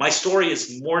 My story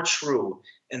is more true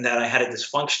in that I had a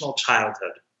dysfunctional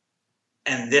childhood,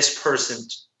 and this person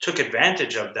took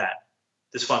advantage of that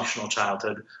dysfunctional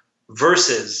childhood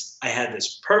versus I had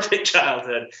this perfect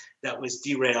childhood that was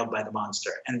derailed by the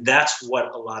monster. And that's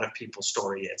what a lot of people's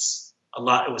story is.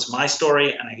 It was my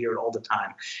story, and I hear it all the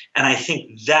time. And I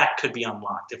think that could be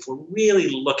unlocked if we're really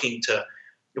willing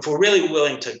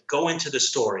to go into the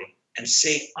story and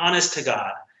say, honest to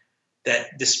God,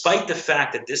 that despite the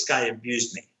fact that this guy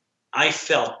abused me, I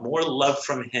felt more love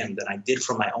from him than I did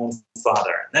from my own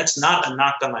father. And that's not a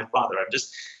knock on my father. I'm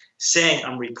just saying,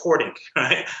 I'm reporting,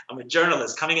 right? I'm a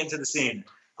journalist coming into the scene.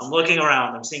 I'm looking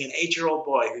around. I'm seeing an 8-year-old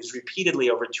boy who's repeatedly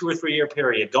over a 2 or 3 year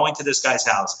period going to this guy's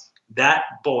house. That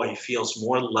boy feels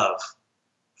more love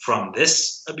from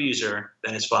this abuser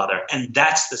than his father. And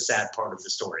that's the sad part of the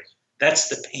story. That's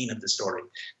the pain of the story.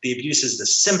 The abuse is the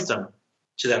symptom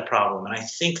to that problem. And I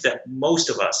think that most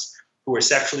of us who are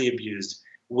sexually abused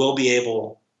will be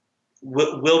able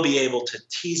to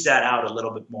tease that out a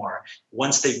little bit more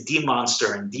once they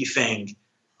demonster and defang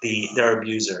their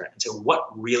abuser and say what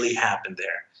really happened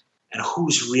there and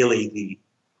who's really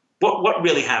what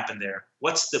really happened there.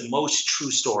 What's the most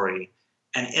true story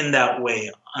and in that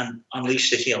way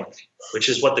unleash the healing, which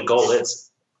is what the goal is.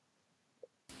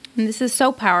 And this is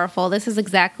so powerful. This is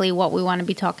exactly what we want to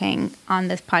be talking on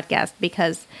this podcast,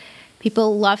 because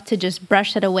people love to just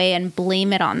brush it away and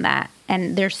blame it on that.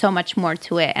 And there's so much more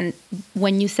to it. And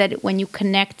when you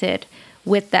connected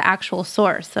with the actual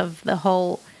source of the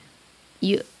whole,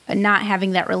 you not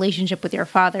having that relationship with your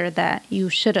father that you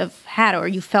should have had, or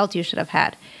you felt you should have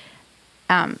had,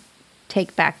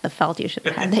 take back the felt you should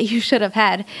have had, that you should have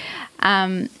had.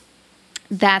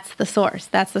 That's the source.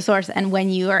 That's the source. And when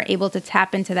you are able to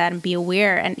tap into that and be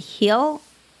aware and heal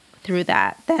through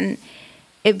that, then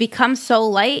it becomes so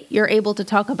light, you're able to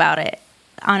talk about it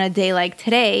on a day like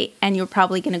today, and you're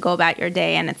probably going to go about your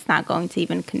day, and it's not going to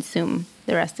even consume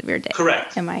the rest of your day.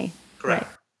 Correct. Am I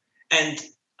correct? Right? And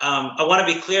I want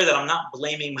to be clear that I'm not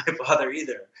blaming my father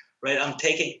either, right?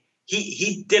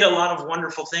 He did a lot of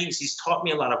wonderful things. He's taught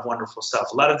me a lot of wonderful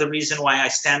stuff. A lot of the reason why I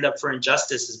stand up for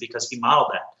injustice is because he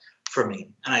modeled that for me.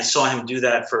 And I saw him do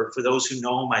that for those who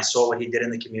know him. I saw what he did in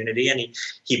the community, and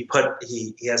he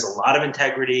has a lot of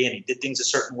integrity, and he did things a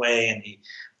certain way, and he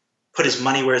put his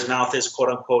money where his mouth is, quote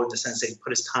unquote, in the sense that he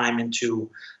put his time into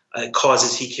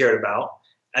causes he cared about.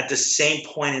 At the same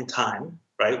point in time,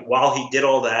 right, while he did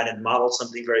all that and modeled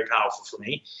something very powerful for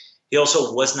me, he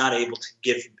also was not able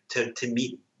to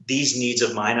meet these needs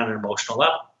of mine on an emotional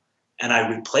level. And I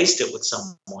replaced it with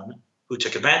someone who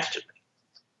took advantage of me.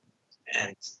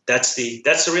 And that's the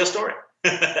real story.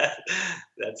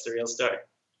 That's the real story.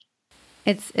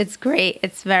 It's great.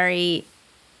 It's very,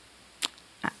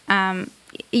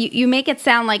 you make it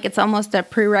sound like it's almost a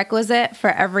prerequisite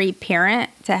for every parent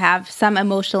to have some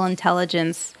emotional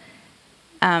intelligence,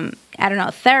 I don't know,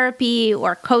 therapy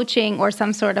or coaching or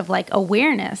some sort of like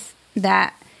awareness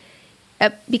that,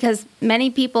 because many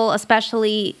people,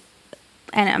 especially,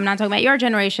 and I'm not talking about your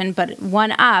generation, but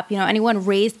one up, anyone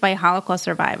raised by Holocaust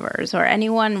survivors or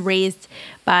anyone raised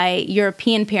by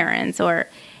European parents or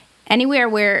anywhere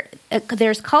where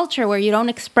there's culture where you don't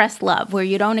express love, where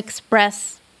you don't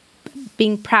express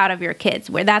being proud of your kids,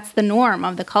 where that's the norm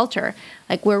of the culture.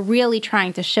 Like, we're really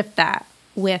trying to shift that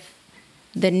with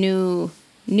the new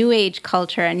age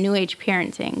culture and new age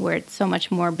parenting, where it's so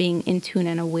much more being in tune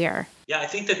and aware. Yeah, I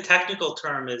think the technical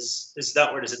term is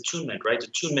that word is attunement, right?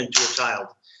 Attunement to a child.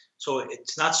 So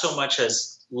it's not so much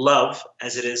as love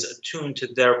as it is attuned to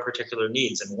their particular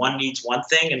needs. And one needs one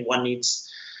thing, and one needs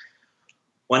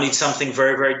something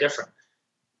very, very different.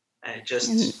 And it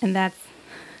just and that's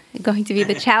going to be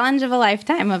the challenge of a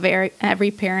lifetime of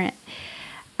every parent.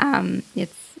 Can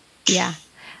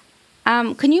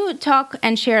you talk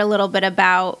and share a little bit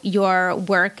about your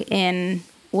work in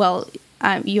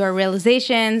your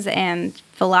realizations and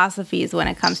philosophies when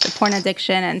it comes to porn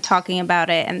addiction and talking about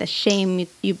it and the shame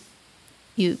you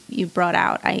brought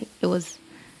out? It was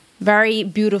very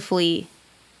beautifully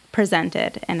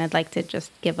presented, and I'd like to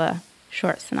just give a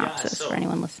short synopsis for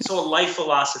anyone listening. So a life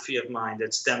philosophy of mine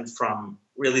that stemmed from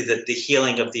really the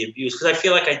healing of the abuse, because I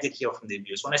feel like I did heal from the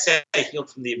abuse. When I say I healed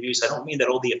from the abuse, I don't mean that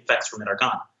all the effects from it are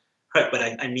gone, right? But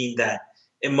I mean that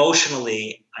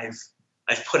emotionally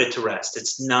I've put it to rest.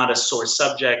 It's not a sore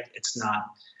subject. It's not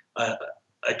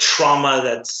a trauma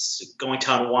that's going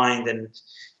to unwind and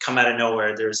come out of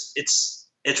nowhere.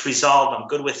 It's resolved. I'm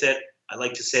good with it. I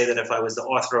like to say that if I was the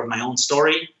author of my own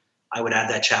story, I would add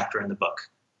that chapter in the book.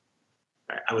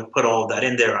 I would put all of that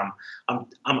in there.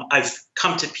 I've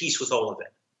come to peace with all of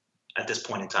it at this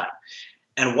point in time.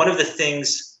 And one of the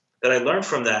things that I learned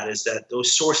from that is that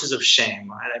those sources of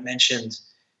shame, right? I mentioned,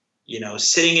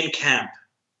 sitting in camp,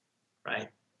 right?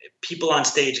 People on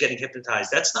stage getting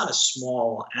hypnotized. That's not a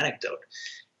small anecdote.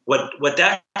 What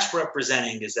that's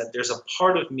representing is that there's a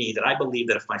part of me that I believe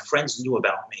that if my friends knew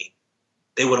about me,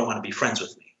 they wouldn't want to be friends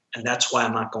with me. And that's why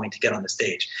I'm not going to get on the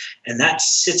stage. And that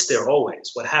sits there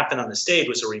always. What happened on the stage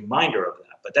was a reminder of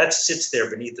that, but that sits there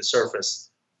beneath the surface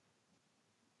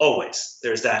always.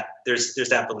 There's that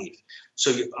belief.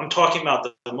 So I'm talking about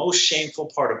the most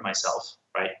shameful part of myself,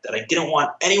 right, that I didn't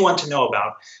want anyone to know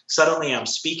about. Suddenly I'm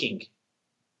speaking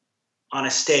on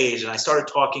a stage, and I started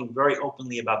talking very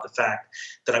openly about the fact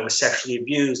that I was sexually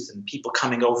abused, and people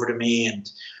coming over to me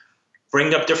and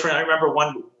bringing up different. I remember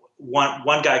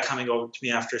one guy coming over to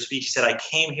me after a speech. He said, "I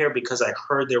came here because I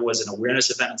heard there was an awareness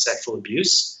event on sexual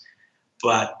abuse,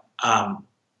 but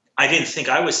I didn't think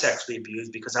I was sexually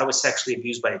abused because I was sexually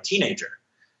abused by a teenager."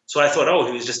 So I thought, oh,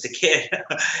 he was just a kid.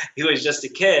 He was just a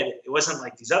kid. It wasn't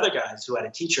like these other guys who had a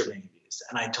teacher being abused.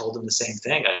 And I told him the same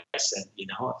thing. I said,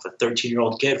 if a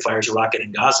 13-year-old kid fires a rocket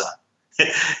in Gaza,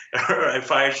 or I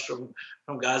fired from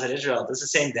Gaza to Israel, does the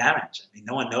same damage. I mean,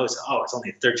 no one knows, oh, it's only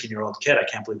a 13-year-old kid. I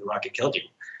can't believe the rocket killed you.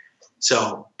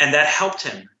 So, and that helped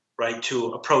him, right, to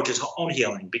approach his own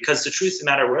healing. Because the truth of the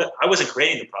matter, I wasn't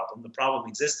creating the problem. The problem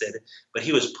existed, but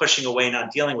he was pushing away,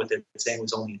 not dealing with it, saying he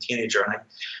was only a teenager. And I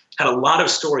had a lot of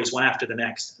stories, one after the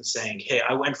next, saying, hey,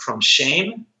 I went from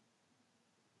shame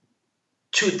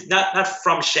to, not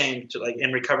from shame to, like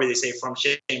in recovery, they say from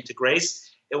shame to grace.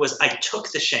 It was, I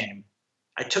took the shame,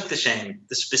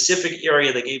 the specific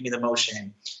area that gave me the most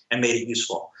shame, and made it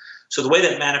useful. So the way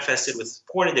that manifested with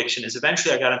porn addiction is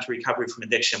eventually I got into recovery from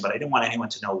addiction, but I didn't want anyone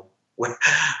to know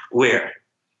where.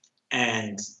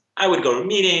 And I would go to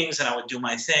meetings and I would do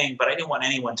my thing, but I didn't want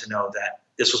anyone to know that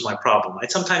this was my problem.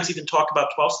 I'd sometimes even talk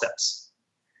about 12 steps,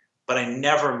 but I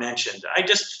never mentioned. I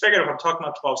just figured if I'm talking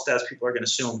about 12 steps, people are going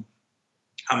to assume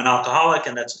I'm an alcoholic,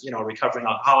 and that's, a recovering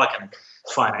alcoholic, and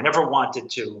it's fine. I never wanted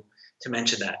to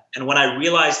mention that. And when I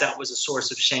realized that was a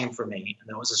source of shame for me, and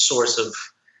that was a source of,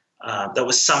 that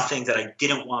was something that I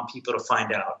didn't want people to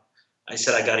find out, I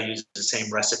said, I got to use the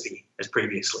same recipe as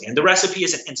previously. And the recipe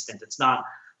isn't instant. It's not,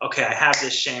 okay, I have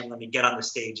this shame, let me get on the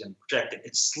stage and project it.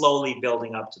 It's slowly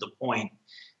building up to the point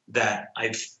that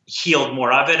I've healed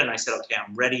more of it. And I said, okay,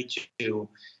 I'm ready to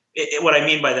what I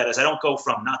mean by that is I don't go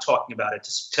from not talking about it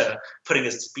to putting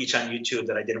a speech on YouTube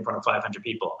that I did in front of 500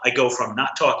 people. I go from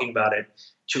not talking about it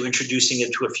to introducing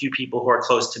it to a few people who are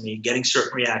close to me, getting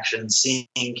certain reactions,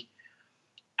 seeing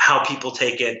how people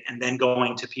take it, and then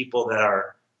going to people that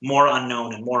are more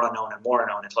unknown and more unknown and more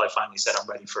unknown until I finally said I'm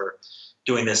ready for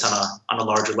doing this on a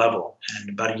larger level. And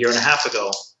about a year and a half ago,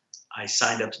 I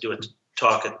signed up to do a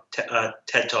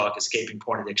TED Talk, Escaping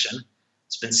Porn Addiction.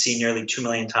 It's been seen nearly 2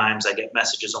 million times. I get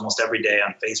messages almost every day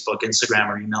on Facebook, Instagram,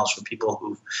 or emails from people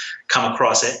who've come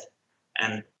across it,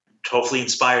 and hopefully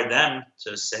inspired them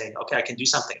to say, okay, I can do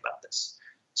something about this.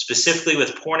 Specifically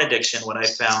with porn addiction, what I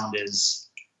found is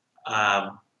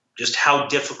just how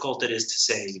difficult it is to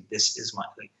say, this is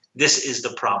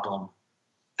the problem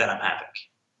that I'm having.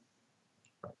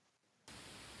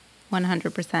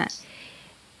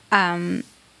 100%.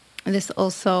 This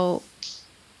also,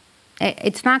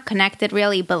 it's not connected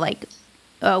really, but like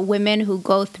women who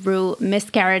go through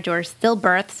miscarriage or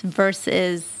stillbirths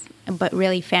versus, but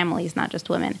really families, not just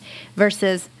women,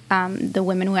 versus the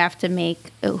women who have to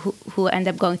who end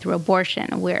up going through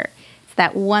abortion, where it's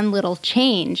that one little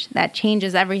change that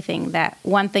changes everything. That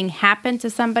one thing happened to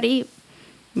somebody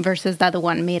versus the other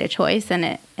one made a choice,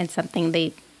 and it's something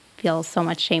they feel so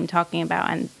much shame talking about,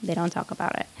 and they don't talk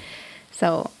about it.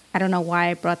 So I don't know why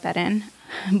I brought that in.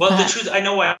 Well, the truth, I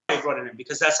know why I brought it in,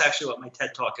 because that's actually what my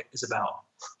TED Talk is about.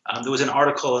 There was an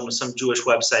article on some Jewish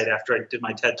website after I did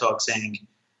my TED Talk saying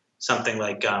something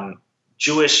like,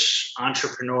 Jewish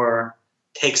entrepreneur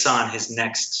takes on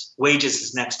wages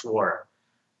his next war,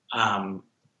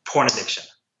 porn addiction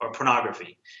or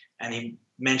pornography. And he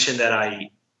mentioned that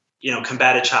I,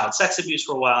 combated child sex abuse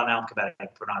for a while. Now I'm combating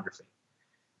pornography.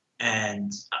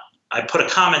 And I put a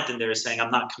comment in there saying, I'm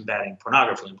not combating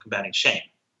pornography, I'm combating shame.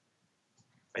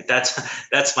 Right?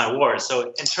 That's my war.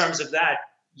 So in terms of that,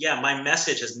 yeah, my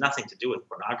message has nothing to do with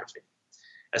pornography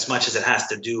as much as it has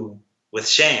to do with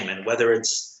shame. And whether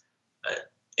it's,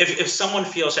 if someone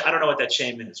feels, I don't know what that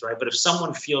shame is, right? But if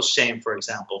someone feels shame, for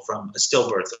example, from a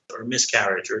stillbirth or a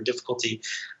miscarriage or difficulty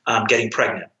getting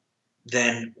pregnant,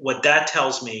 then what that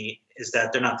tells me is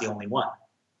that they're not the only one.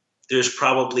 There's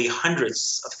probably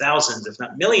hundreds of thousands, if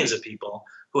not millions of people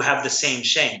who have the same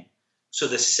shame. So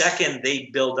the second they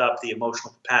build up the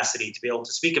emotional capacity to be able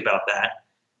to speak about that,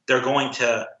 they're going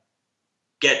to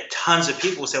get tons of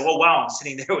people who say, well, wow, I'm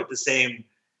sitting there with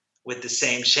the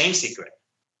same shame secret.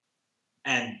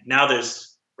 And now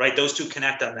there's, right, those two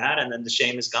connect on that, and then the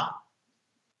shame is gone,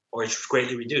 or it's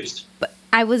greatly reduced. But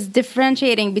I was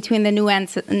differentiating between the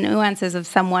nuances of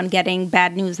someone getting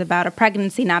bad news about a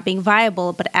pregnancy not being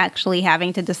viable, but actually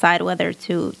having to decide whether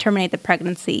to terminate the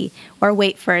pregnancy or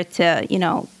wait for it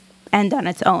to, end on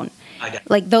its own.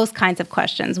 Like those kinds of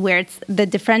questions where it's the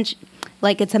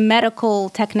it's a medical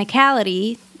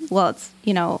technicality. Well, it's,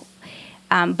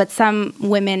 but some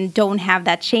women don't have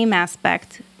that shame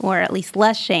aspect, or at least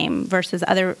less shame, versus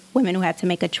other women who had to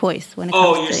make a choice when it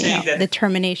comes to the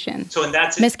termination. So in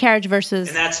that miscarriage versus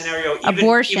in that scenario,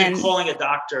 abortion. Even calling a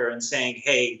doctor and saying,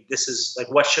 "Hey, this is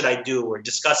like, what should I do?" or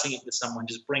discussing it with someone,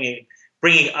 just bringing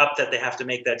up that they have to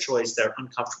make that choice, they're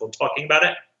uncomfortable talking about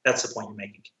it. That's the point you're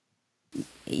making.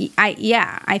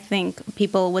 I think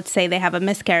people would say they have a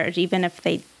miscarriage even if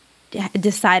they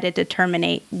decided to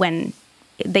terminate when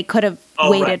they could have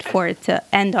waited for it to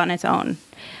end on its own.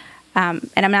 And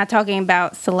I'm not talking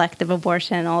about selective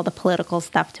abortion and all the political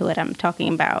stuff to it. I'm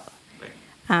talking about,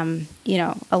 a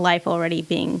life already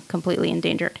being completely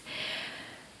endangered.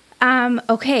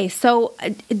 Okay, so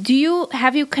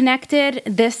have you connected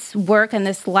this work and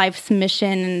this life's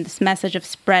mission and this message of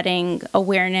spreading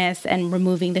awareness and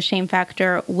removing the shame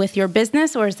factor with your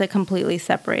business, or is it completely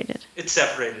separated? It's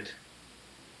separated.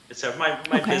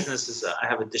 My business is, I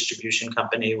have a distribution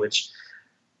company, which,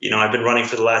 I've been running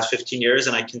for the last 15 years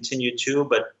and I continue to,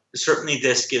 but certainly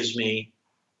this gives me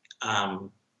a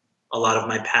lot of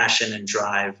my passion and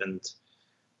drive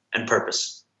and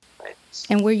purpose. Right.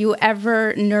 And were you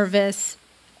ever nervous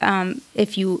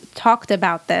if you talked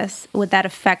about this? Would that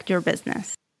affect your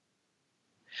business?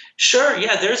 Sure.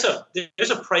 Yeah.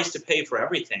 There's a price to pay for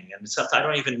everything, and sometimes I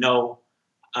don't even know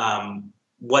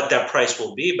what that price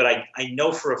will be. But I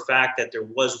know for a fact that there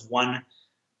was one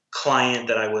client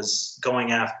that I was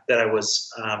going after, that I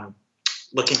was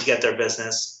looking to get their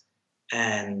business,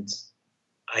 and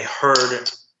I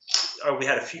heard, or we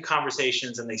had a few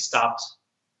conversations, and they stopped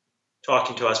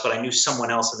talking to us, but I knew someone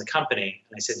else in the company.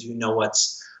 And I said, do you know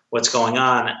what's going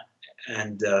on?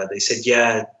 And they said,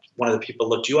 yeah, one of the people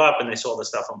looked you up and they saw the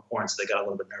stuff on porn, so they got a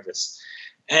little bit nervous.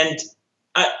 And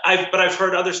I've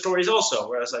heard other stories also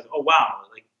where I was like, oh, wow.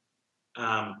 Like,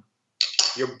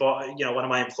 your boss, one of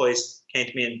my employees came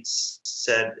to me and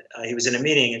said, he was in a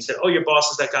meeting and said, oh, your boss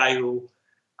is that guy who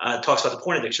talks about the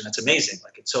porn addiction. That's amazing.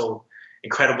 Like, it's so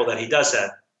incredible that he does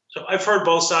that. So I've heard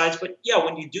both sides, but yeah,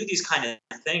 when you do these kind of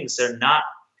things, they're not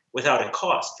without a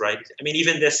cost, right? I mean,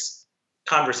 even this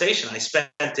conversation, I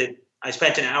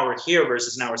spent an hour here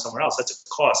versus an hour somewhere else. That's a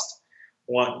cost.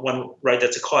 One right?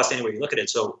 That's a cost anywhere you look at it.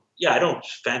 So yeah, I don't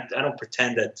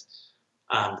pretend that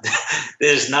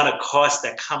there's not a cost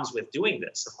that comes with doing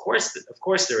this. Of course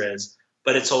there is,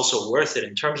 but it's also worth it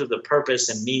in terms of the purpose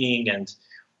and meaning, and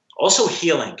also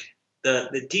healing.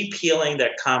 The deep healing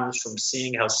that comes from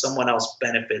seeing how someone else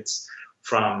benefited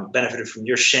from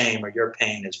your shame or your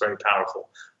pain is very powerful.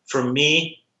 For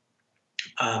me,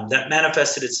 that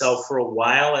manifested itself for a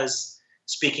while as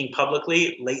speaking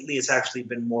publicly. Lately, it's actually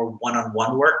been more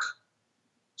one-on-one work.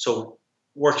 So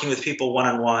working with people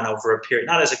one-on-one over a period,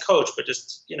 not as a coach, but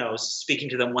just, speaking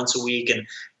to them once a week and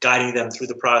guiding them through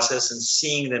the process and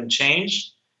seeing them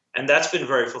change. And that's been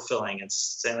very fulfilling. It's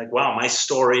saying like, wow, my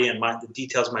story and the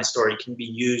details of my story can be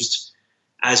used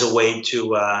as a way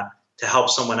to help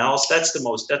someone else. That's the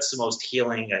most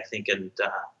healing, I think. And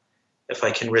if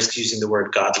I can risk using the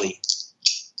word godly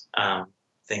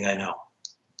thing, I know.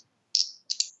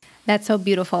 That's so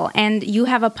beautiful. And you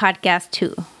have a podcast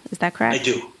too. Is that correct? I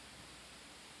do.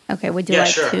 Okay. Would you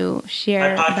like to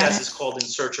share? My podcast is called In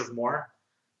Search of More.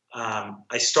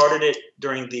 I started it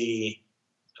during the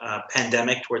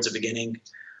pandemic, towards the beginning.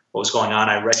 What was going on?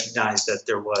 I recognized that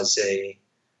there was a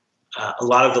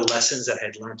lot of the lessons that I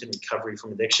had learned in recovery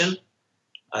from addiction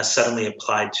suddenly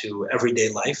applied to everyday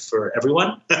life for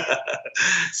everyone.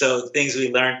 So things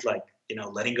we learned, like,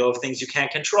 letting go of things you can't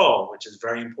control, which is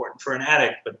very important for an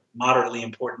addict, but moderately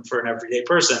important for an everyday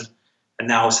person. And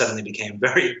now suddenly became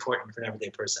very important for an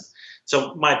everyday person.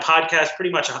 So my podcast,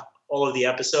 pretty much all of the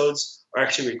episodes are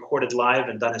actually recorded live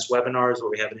and done as webinars where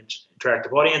we have an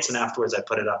interactive audience. And afterwards, I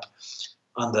put it up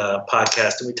on the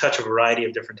podcast. And we touch a variety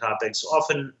of different topics,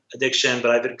 often addiction,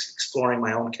 but I've been exploring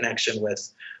my own connection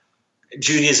with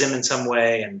Judaism in some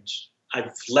way. And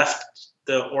I've left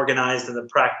the organized and the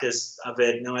practice of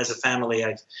it. Now, as a family,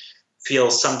 I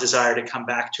feel some desire to come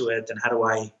back to it. And how do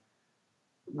I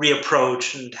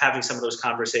reapproach and having some of those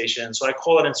conversations? So I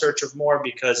call it In Search of More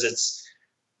because it's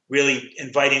really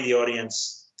inviting the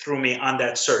audience through me on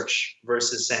that search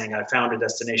versus saying, I found a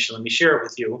destination, let me share it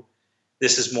with you.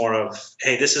 This is more of,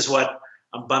 hey, this is what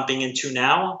I'm bumping into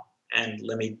now. And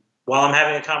while I'm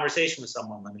having a conversation with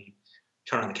someone, let me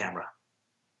turn on the camera.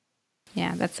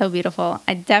 Yeah, that's so beautiful.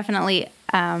 I definitely,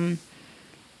 I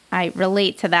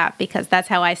relate to that because that's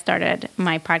how I started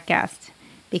my podcast,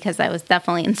 because I was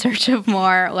definitely in search of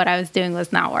more. What I was doing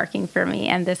was not working for me.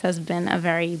 And this has been a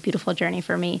very beautiful journey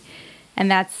for me. And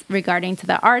that's regarding to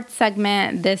the art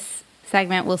segment. This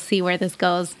segment, we'll see where this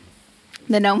goes,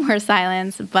 the No More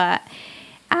Silence. But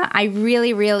I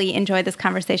really, really enjoyed this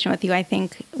conversation with you. I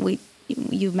think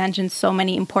you mentioned so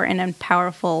many important and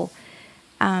powerful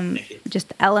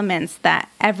just elements that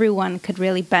everyone could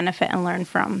really benefit and learn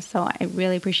from. So I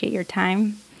really appreciate your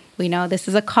time. We know this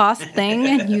is a cost thing,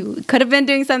 and you could have been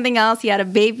doing something else. You had a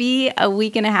baby a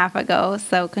week and a half ago.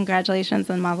 So congratulations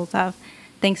and mazel tov.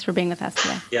 Thanks for being with us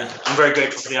today. Yeah, I'm very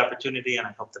grateful for the opportunity, and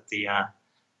I hope that the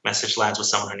message lands with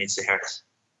someone who needs to hear it.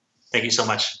 Thank you so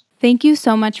much. Thank you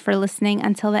so much for listening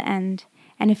until the end.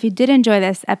 And if you did enjoy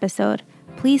this episode,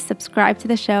 please subscribe to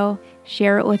the show,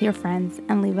 share it with your friends,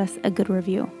 and leave us a good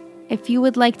review. If you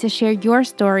would like to share your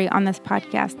story on this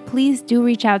podcast, please do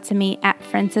reach out to me at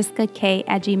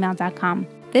franciscak@gmail.com.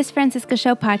 This Francisca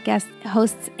Show podcast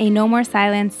hosts a No More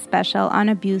Silence special on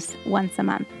abuse once a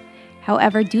month.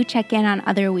 However, do check in on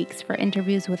other weeks for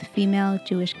interviews with female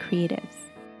Jewish creatives.